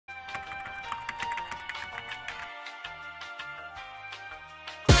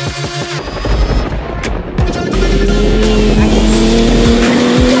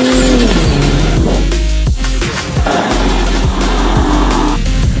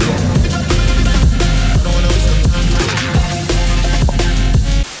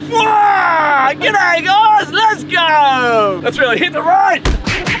Let's really hit the road!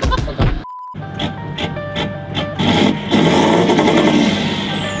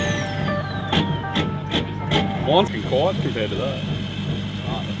 Mine's been quiet compared to that.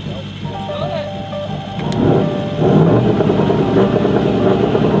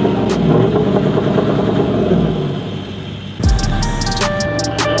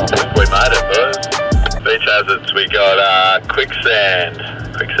 We made it, boys. Beach hazards, we got quicksand,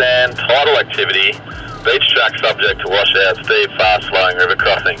 tidal activity, beach track subject to washouts, deep, fast-flowing river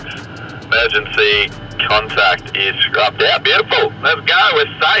crossings. Emergency contact is scrubbed out. Beautiful. Let's go. We're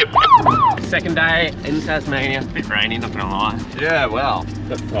safe. Second day in Tasmania. A bit rainy, not gonna lie. Yeah, well.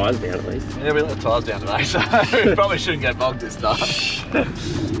 Got the tyres down at least. Yeah, we let the tyres down today, so we probably shouldn't get bogged this time.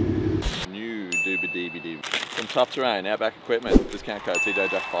 New dooba-dee-dee-dee. Some tough terrain, outback equipment, discount code TJ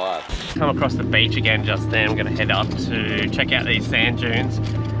Jack 5. Come across the beach again just then. I'm gonna head up to check out these sand dunes.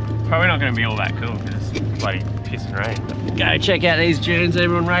 Probably not gonna be all that cool because it's bloody pissing rain. But go check out these dunes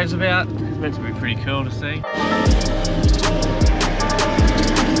everyone raves about. It's meant to be pretty cool to see.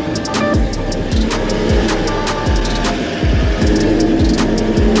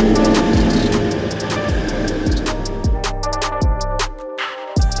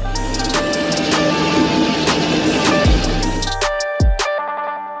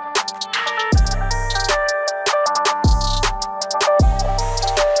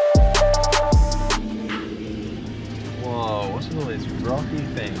 Rocky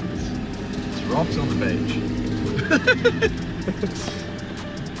things. It's rocks on the beach.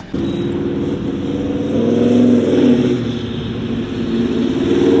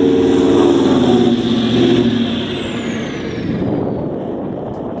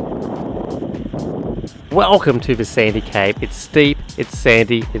 Welcome to the Sandy Cape. It's steep, it's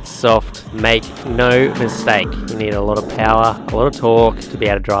sandy, it's soft. Make no mistake, you need a lot of power, a lot of torque to be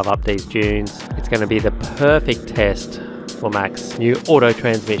able to drive up these dunes. It's going to be the perfect test for Mac's new auto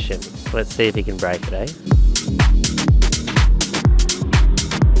transmission. Let's see if he can break it, eh?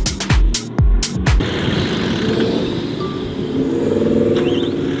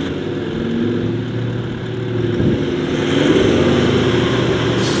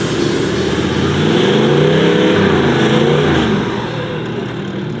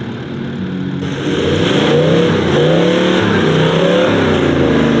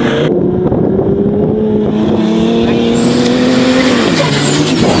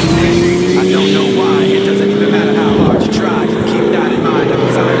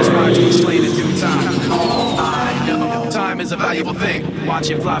 Watch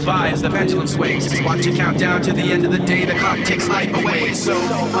it fly by as the pendulum swings. Watch it count down to the end of the day. The clock takes life away. It's so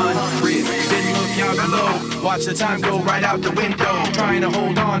unreal. Didn't look out below. Watch the time go right out the window. Trying to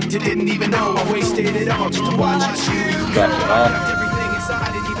hold on to didn't even know I wasted it all just to watch you. Back it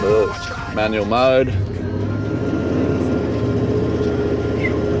up. Manual mode.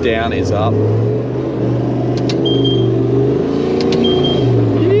 Down is up.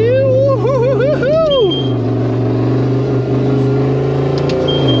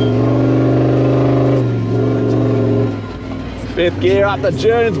 Fifth gear up the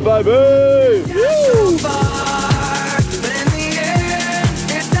dunes, baby! Woo!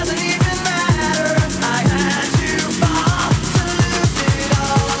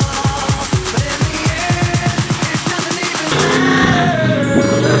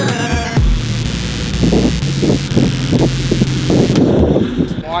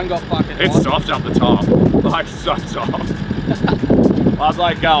 Mine got fucking It's hot. soft up the top, like so soft. I was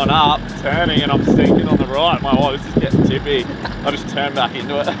like going up, turning, and I'm sinking on the right. I'm like, oh, this is getting tippy. I just turned back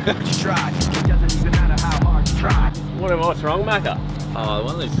into it. What's wrong, Macca? Oh,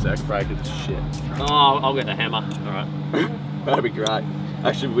 one of these circuit breakers is shit. Oh, I'll get the hammer. Alright. That'd be great.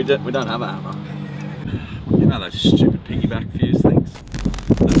 Actually, we don't have a hammer. You know those stupid piggyback fuse things?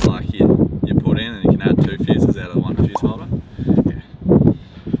 That's like you put in and you can add 2 fuses out of one fuse holder.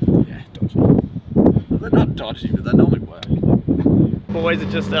 Yeah, dodgy. They're not dodgy, but they normally work. Boys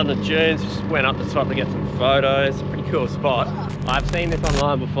are just on the dunes, just went up the top to get some photos. Pretty cool spot. I've seen this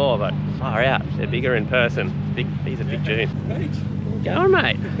online before, but far out. They're bigger in person. These are big dunes. Go on,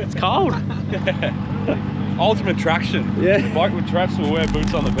 mate. It's cold. Ultimate traction. Yeah. Bike with traps will wear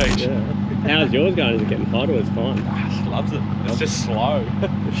boots on the beach. Yeah. How's yours going? Is it getting hot or it's fine? She loves it. It's just slow.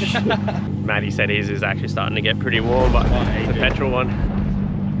 Matty said his is actually starting to get pretty warm, but it's a petrol one.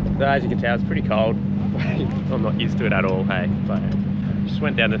 So as you can tell, it's pretty cold. I'm not used to it at all, hey. But just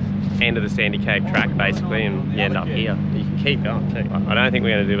went down the end of the Sandy Cape track basically, and you end up here. You can keep going too. I don't think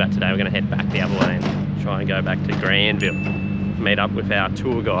we're going to do that today. We're going to head back the other way and try and go back to Granville. meet up with our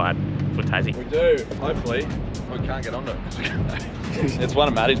tour guide for Tassie. We do. Hopefully, we can't get onto it. It's one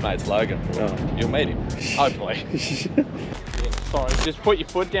of Matty's mates, Logan. Oh. You'll meet him. Hopefully. Sorry, just put your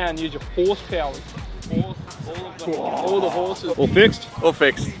foot down, use your horsepower. All the horses. All fixed? All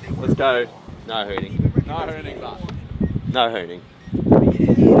fixed. Let's go. No hooting. No hooning, but. No hooning.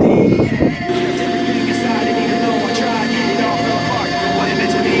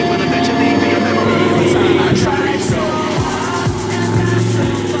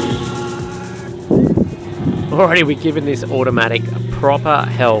 Already we've given this automatic a proper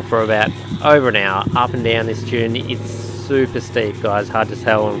hell for about over an hour, up and down this dune. It's super steep, guys, hard to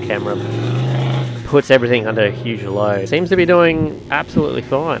tell on camera. Puts everything under a huge load. Seems to be doing absolutely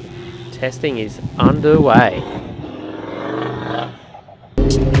fine. Testing is underway.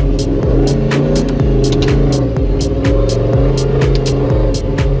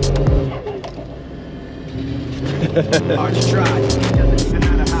 Hard to try. It doesn't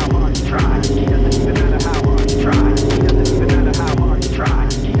even matter how hard you try. It doesn't even matter how hard you try. It doesn't even matter how hard you try.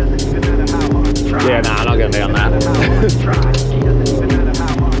 It doesn't even matter how hard you try. Yeah, nah, I'm not gonna be on that.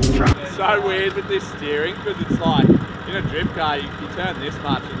 It's so weird with this steering because it's like in a drift car you turn this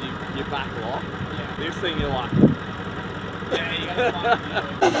much and you back lock. Yeah. This thing you're like, yeah, you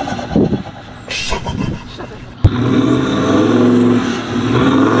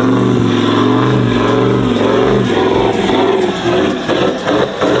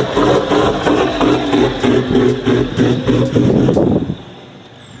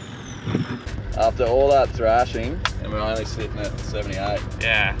After all that thrashing, and we're only sitting at 78.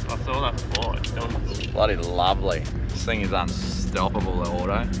 Yeah, I saw that before. It's bloody lovely. This thing is unstoppable, the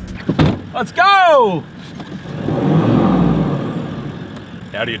auto. let's go!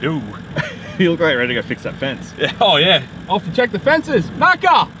 How do you do? You look like you're ready to go fix that fence. Yeah, oh yeah, off to check the fences.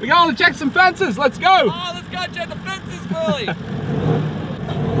 Macca, we're going to check some fences, let's go! Oh, let's go check the fences, Billy!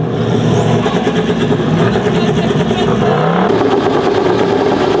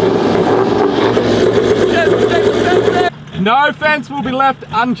 No fence will be left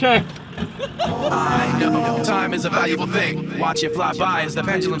unchecked. I know time is a valuable thing. Watch it fly by as the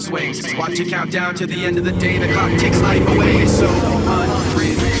pendulum swings. Watch it count down to the end of the day. The clock takes life away. So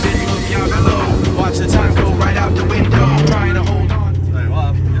unreal. Didn't look out below. Watch the time go right out the window. Trying to hold on. Hey,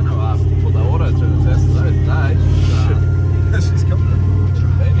 well, you know, put the auto through the test today. This is coming.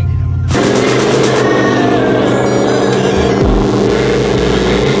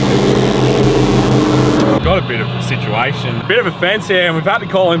 Got a bit of a situation, a bit of a fence here, and we've had to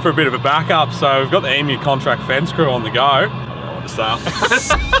call in for a bit of a backup, so we've got the EMU contract fence crew on the go. So.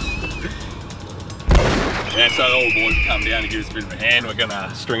 Yeah, so all the boys come down to give us a bit of a hand. We're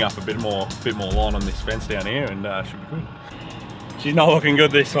gonna string up a bit more line on this fence down here, and should be good. She's not looking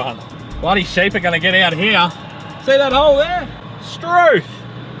good, this one. Bloody sheep are gonna get out here. See that hole there? Struth!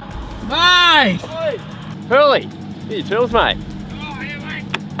 Mate! Hurley, get your tools, mate.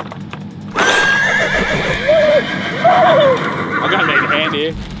 I'm gonna need a hand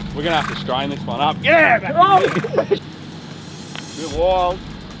here. We're gonna have to strain this one up. Yeah! Bit wild.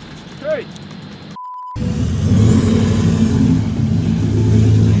 Great.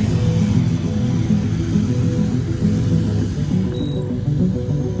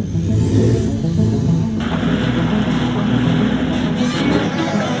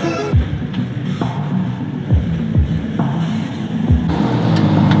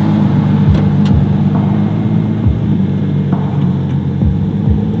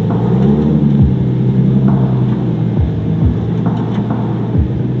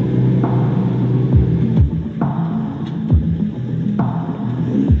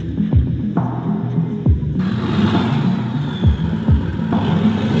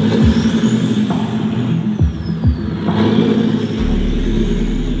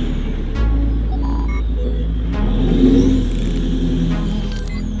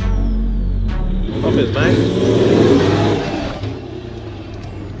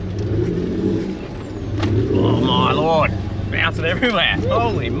 Bouncing everywhere.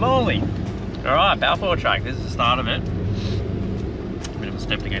 Holy moly. Alright, Balfour track. This is the start of it. Bit of a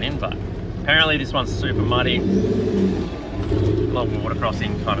step to get in, but apparently this one's super muddy. Long water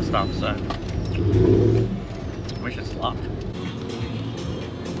crossing kind of stuff, so wish us luck.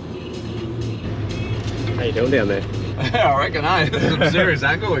 How you doing down there? I reckon, eh? This is some serious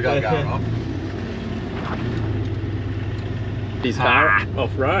angle we got going on. His car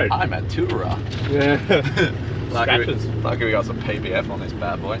off-road. I'm a tourer. Yeah. Lucky we got some PBF on this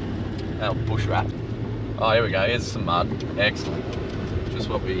bad boy. That'll bush wrap. Oh, here we go. Here's some mud. Excellent. Just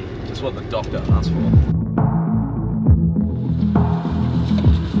what the doctor asked for.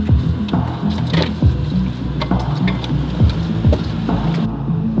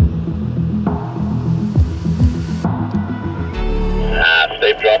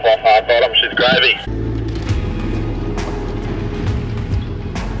 gravy.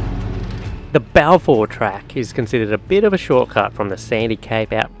 The Balfour track is considered a bit of a shortcut from the Sandy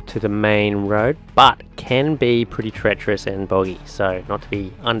Cape out to the main road, but can be pretty treacherous and boggy, so not to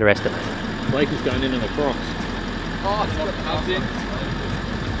be underestimated. Blake is going in on the cross. Oh, it's got a pumped in.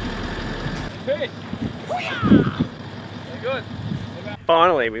 Hey. Very good.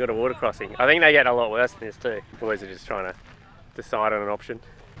 Finally, we got a water crossing. I think they get a lot worse than this too. Boys are just trying to decide on an option.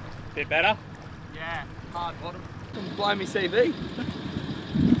 Bit better? Yeah, hard bottom. Blow me CV.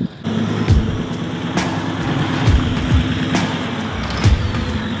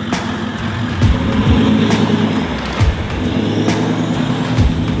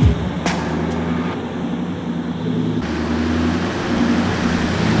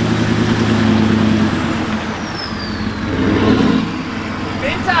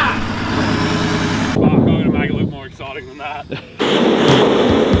 Exciting than that.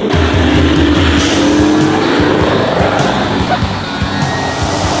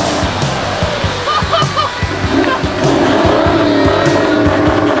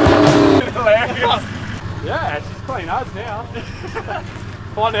 Hilarious. Yeah, she's clean as now.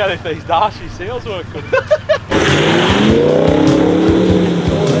 Find out if these Darcy seals work good.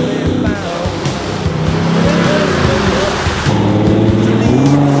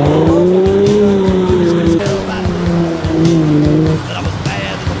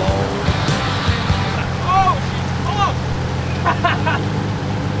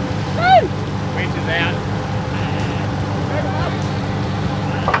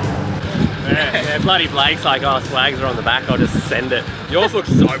 Yeah, bloody Blake's like, oh, swags are on the back, I'll just send it. Yours looks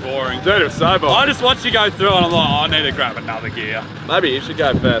so boring. Dude, it was so boring. I just watched you go through and I'm like, oh, I need to grab another gear. Maybe you should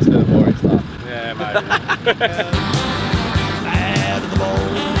go first for the boring stuff. Yeah, maybe. Bad to the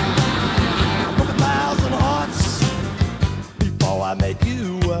bone. I broke 1,000 hearts before I met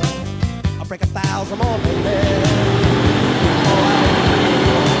you. I break 1,000 more, baby.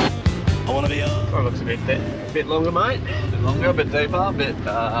 I wanna be yours. Oh, looks a bit longer, mate. A bit longer, a bit deeper, a bit,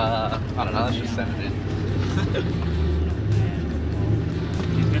 I don't know, let's just send it in.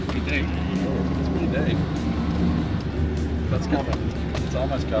 It's pretty deep. It's pretty deep. That's covered. It's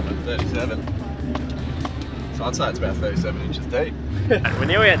almost covered, 37. So I'd say it's about 37 inches deep. We're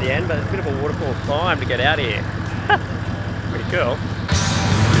nearly at the end, but it's a bit of a waterfall climb to get out of here. Pretty cool.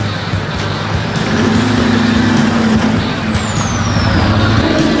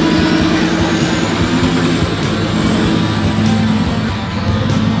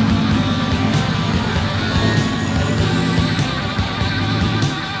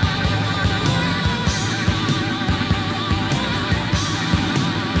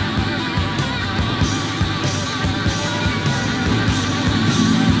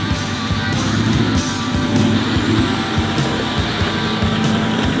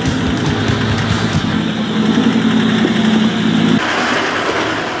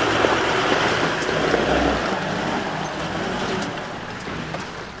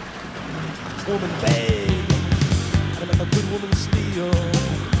 Woman beg, and I make a good woman steal.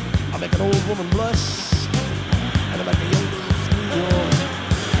 I make an old woman blush, and I make a young girl squeal.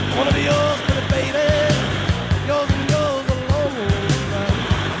 I wanna be yours, pretty baby, yours and yours alone.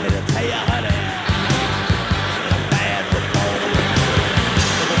 I'm here to tell you, honey, that I'm bad for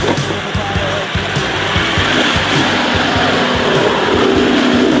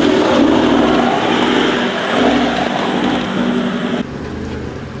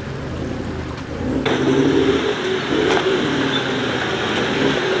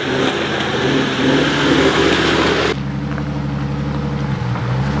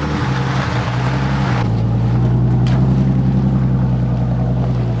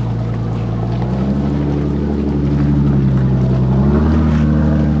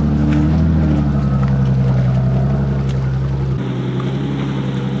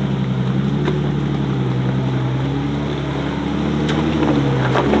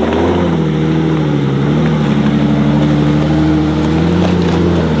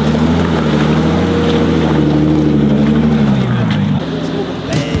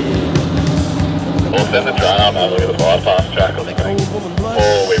Send the drone up, have a look at the bypass track or something.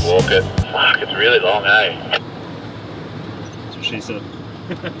 Or we walk it. Fuck, it's really long, eh? That's what she said.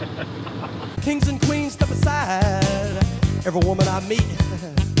 Kings and queens step aside. Every woman I meet,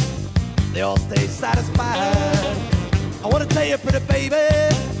 they all stay satisfied. I wanna tell you, pretty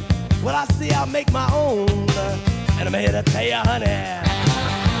baby, what I see I make my own. And I'm here to tell you, honey,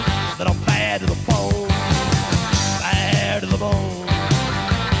 that I'm bad to the bone. Bad to the bone.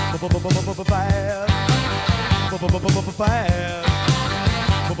 Bad. Bad.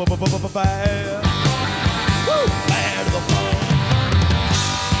 Bad. Woo! Bad to the bone.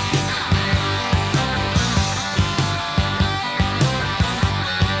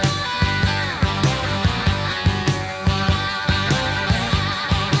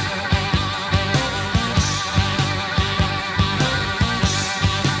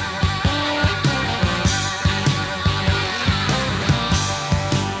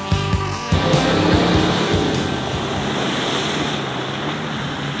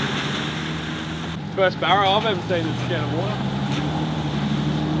 first barrow I've ever seen that's scared of water.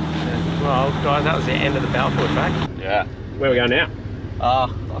 Well, guys, that was the end of the Balfour track. Yeah. Where are we going now?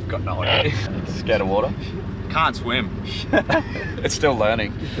 I've got no idea. Scared of water? Can't swim. It's still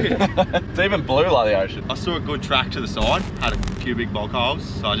learning. It's even blue like the ocean. I saw a good track to the side, had a few big bog holes,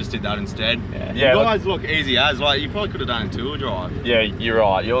 so I just did that instead. Yeah. You guys look easy as, like you probably could have done a two-wheel drive. Yeah, you're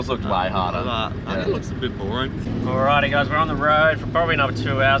right. Yours looked way harder. I think it looks a bit boring. Alrighty, guys, we're on the road for probably another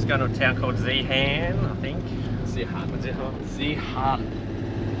 2 hours, going to a town called Zeehan, I think. Zeehan.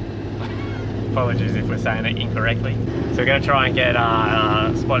 Apologies if we're saying it incorrectly. So we're going to try and get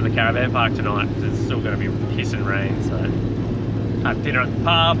a spot in the caravan park tonight. It's still going to be pissing rain, so have dinner at the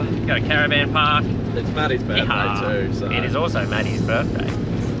pub, go to caravan park. It's Maddie's birthday too, so... It is also Maddie's birthday.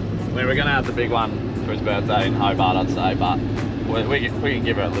 We're going to have the big one for his birthday in Hobart, I'd say, but we can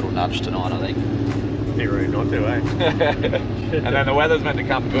give her a little nudge tonight, I think. Be rude not to, eh? And then the weather's meant to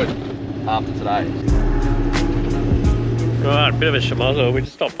come good after today. Right, bit of a schmozzle. We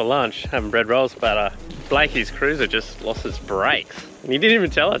just stopped for lunch, having bread rolls, but Blakey's cruiser just lost its brakes. And he didn't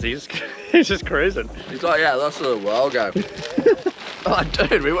even tell us, he's just cruising. He's like, yeah, that's a while ago. Oh,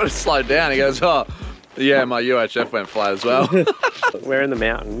 dude, we would have slowed down. He goes, oh, yeah, my UHF went flat as well. We're in the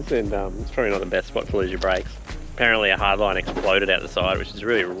mountains, and it's probably not the best spot to lose your brakes. Apparently a hardline exploded out the side, which is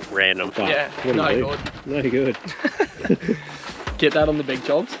really random. Yeah, no good. No good. Get that on the big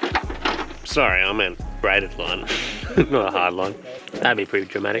jobs? Sorry, I meant braided line, not a hard line. That'd be pretty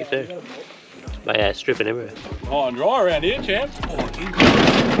dramatic too. But yeah, stripping everywhere. Hot and dry around here, champ.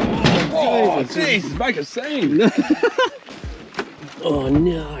 Oh, Jesus, make a scene. Oh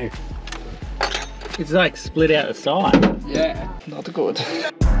no. It's like split out the side. Yeah, not good.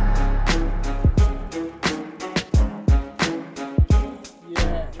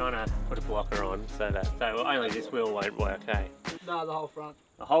 Trying to put a blocker on so only this wheel won't work, eh? No, the whole front.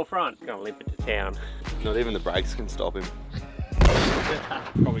 The whole front, gonna limp it to town. Not even the brakes can stop him.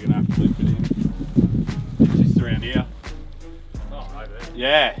 Probably gonna have to lift it in. Just around here. Oh, over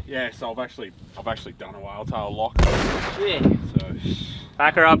there. Yeah. So I've actually done a whale tail lock. Yeah. So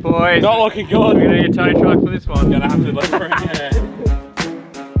Back her up, boys. not looking good. We're gonna need a tow truck for this one. Gonna have to look for it. Yeah.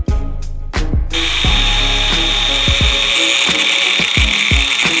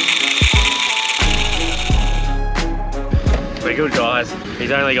 Pretty good, guys.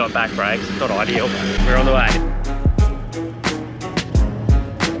 He's only got back brakes. Not ideal, but we're on the way.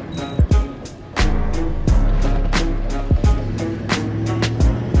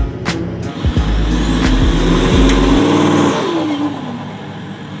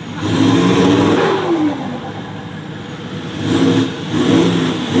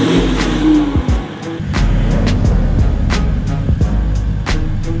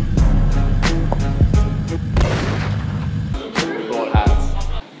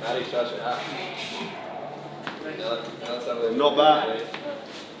 Not bad.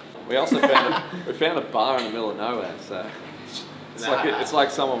 We also found a bar in the middle of nowhere, so it's like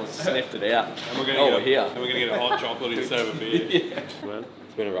someone sniffed it out. And we're gonna get a hot chocolate instead of a beer. Yeah.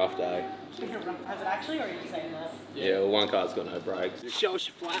 It's been a rough day. Has it actually, or are you saying that? Yeah, well, one car's got no brakes. Show us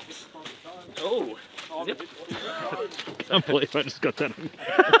your flaps. Oh, unbelievable, I just got that.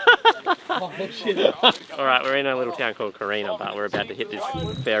 Alright, we're in a little town called Carina, but we're about to hit this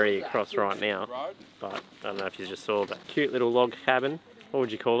ferry across right now. But I don't know if you just saw that cute little log cabin. What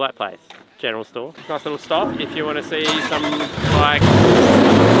would you call that place? General store. Nice little stop if you want to see some like...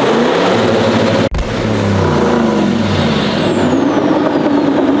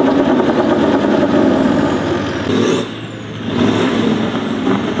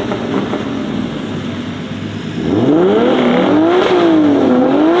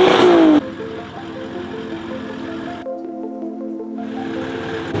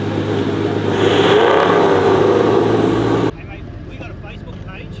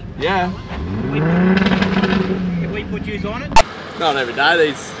 Yeah. If we put yous on it? Not every day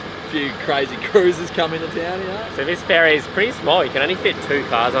these few crazy cruisers come into town, you know. So this ferry is pretty small, you can only fit 2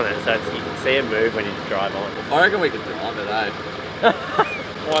 cars on it, so you can see it move when you drive on. I reckon we could drive it, eh?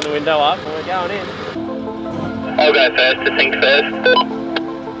 Wind the window up and we're going in. I'll go first to think first.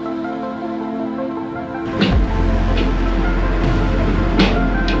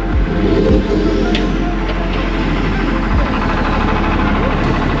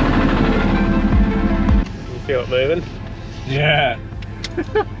 You feel it moving? Yeah.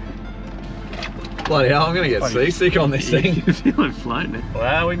 Bloody hell, I'm gonna get seasick on this thing. You feel like floating it.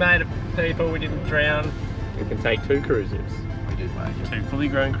 Well, we made it, people, we didn't drown. We can take 2 cruisers. We did make it. 2 fully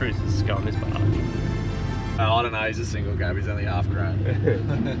grown cruisers go on this barge. Oh, I don't know, he's a single cab, he's only half grown.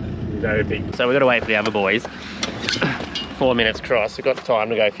 No big. So we've got to wait for the other boys. 4 minutes cross. We've got time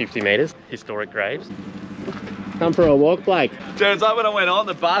to go 50 metres. Historic graves. Come for a walk, Blake. Dude, it's like when I went on,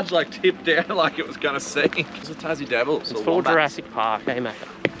 the barge like tipped down like it was gonna sink. It's a Tassie Devils. It's full Jurassic Park, eh, Macca?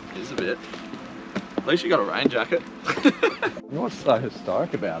 It is a bit. At least you got a rain jacket. What's so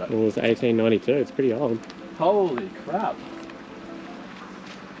historic about it? Well, it was 1892. It's pretty old. Holy crap.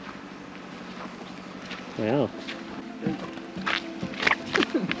 Wow.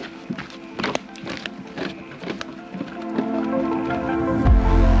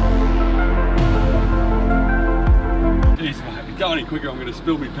 Jeez, if I go any quicker, I'm going to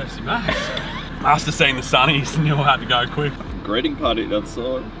spill me Pepsi Max. After seeing the sunnies, knew I had to go quick. Greeting party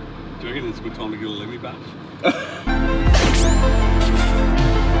outside. Do you reckon it's a good time to get a Lemmy badge?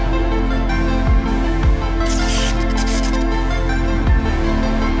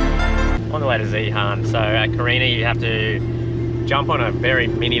 On the way to Zeehan, so at Carina you have to jump on a very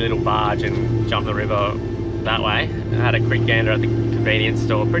mini little barge and jump the river that way. I had a quick gander at the convenience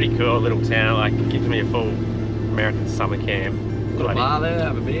store. Pretty cool little town, like gives me a full American summer camp. Little bar there,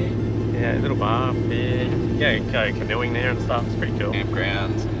 have a beer. Yeah, little bar, beer. Yeah, go canoeing there and stuff. It's pretty cool.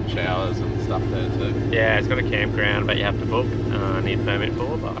 Campgrounds, showers and stuff there too. Yeah, it's got a campground, but you have to book. Need a permit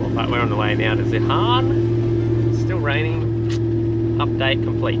for. But we're on the way now to Zeehan. Still raining. Update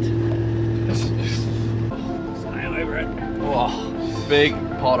complete. Stay over it. Oh, big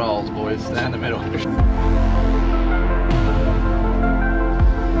potholes, boys. Stay in the middle.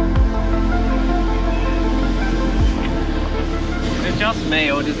 Is it just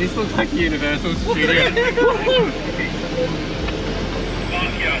me, or does this look like Universal Studios?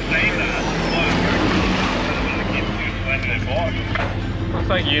 Looks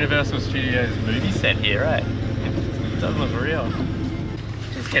like Universal Studios movie set here, eh? It doesn't look real.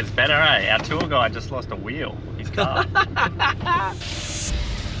 Just gets better, eh? Our tour guide just lost a wheel of his car.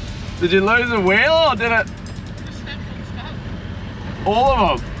 Did you lose a wheel or did it? All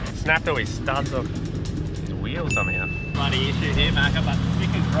of them? Snapped all his studs off his wheel somehow. Bloody issue here, Macca, but the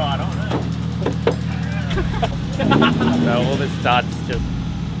sticker's right on it. So all the studs just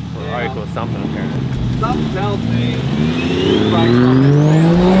broke or something apparently. Something tells me.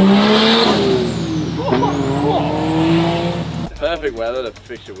 Perfect weather to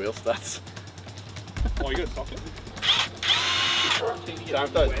fix your wheel studs. Oh, you got a socket?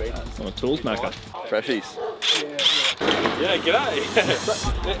 Don't those be. On a tools Macca. Freshies. Yeah, g'day.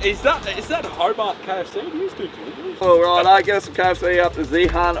 is that Hobart KFC? It is too good. Alright, I get us some KFC up to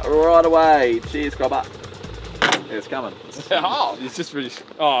Zeehan right away. Cheers, Cobber. Yeah, it's coming. Oh, it's just really.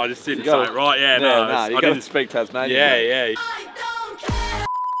 Oh, I just didn't say it right. Yeah, no. You I gotta speak Tasmanian. Yeah.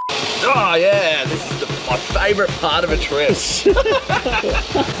 Oh yeah, this is my favourite part of a trip.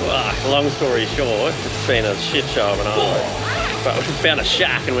 Long story short, it's been a shit show of an island. But we found a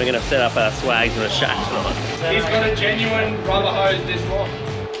shack and we're going to set up our swags in a shack tonight. He's got a genuine rubber hose this long.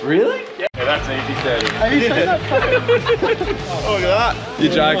 Really? Yeah, that's easy, Teddy. Have you seen that? Oh, look at that.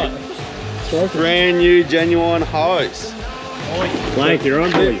 You're joking. Brand new, genuine hose. Blake, you're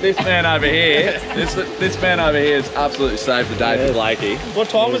on board. This man over here, this man over here is absolutely saved the day for Blakey. What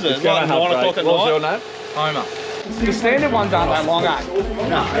time is it? It's like 9 o'clock at What's your night. name? Homer. The standard ones aren't that long, eh?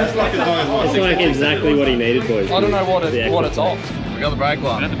 It's like exactly what he needed, boys. I don't know what it's of. We got the brake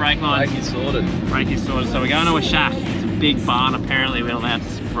line. We got the brake line. Brake is sorted. Brake is sorted. So we're going to a shack. It's a big barn. Apparently we're allowed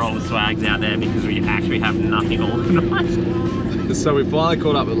to roll the swags out there because we actually have nothing organised. So we finally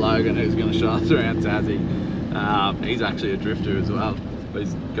caught up with Logan, who's going to show us around Tassie. He's actually a drifter as well. But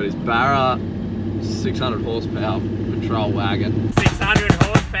he's got his Barra 600 horsepower patrol wagon. 600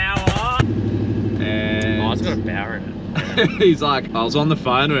 horsepower. And Oh, it's got a bower in it. he's like, I was on the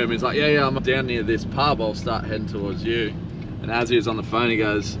phone to him. He's like, yeah, I'm down near this pub. I'll start heading towards you. And as he was on the phone, he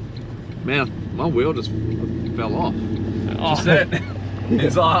goes, man, my wheel just fell off. Just it.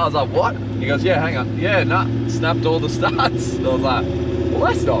 He's like, I was like, what? He goes, yeah, hang on. Yeah, nah, snapped all the studs. I was like, well,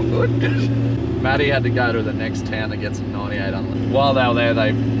 that's not good. Maddie had to go to the next town to get some 98 on. While they were there,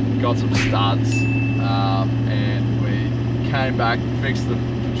 they got some studs, and we came back, fixed the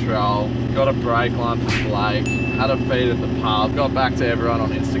patrol, got a brake line for Blake, had a feed at the pub, got back to everyone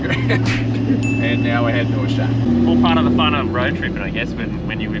on Instagram, and now we're heading to a shack. All part of the fun of road tripping, I guess,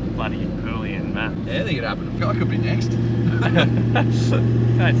 when you're with bloody Cooley and Matt. Anything could happen. The guy could be next. Don't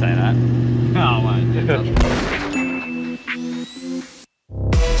say that. Oh, mate.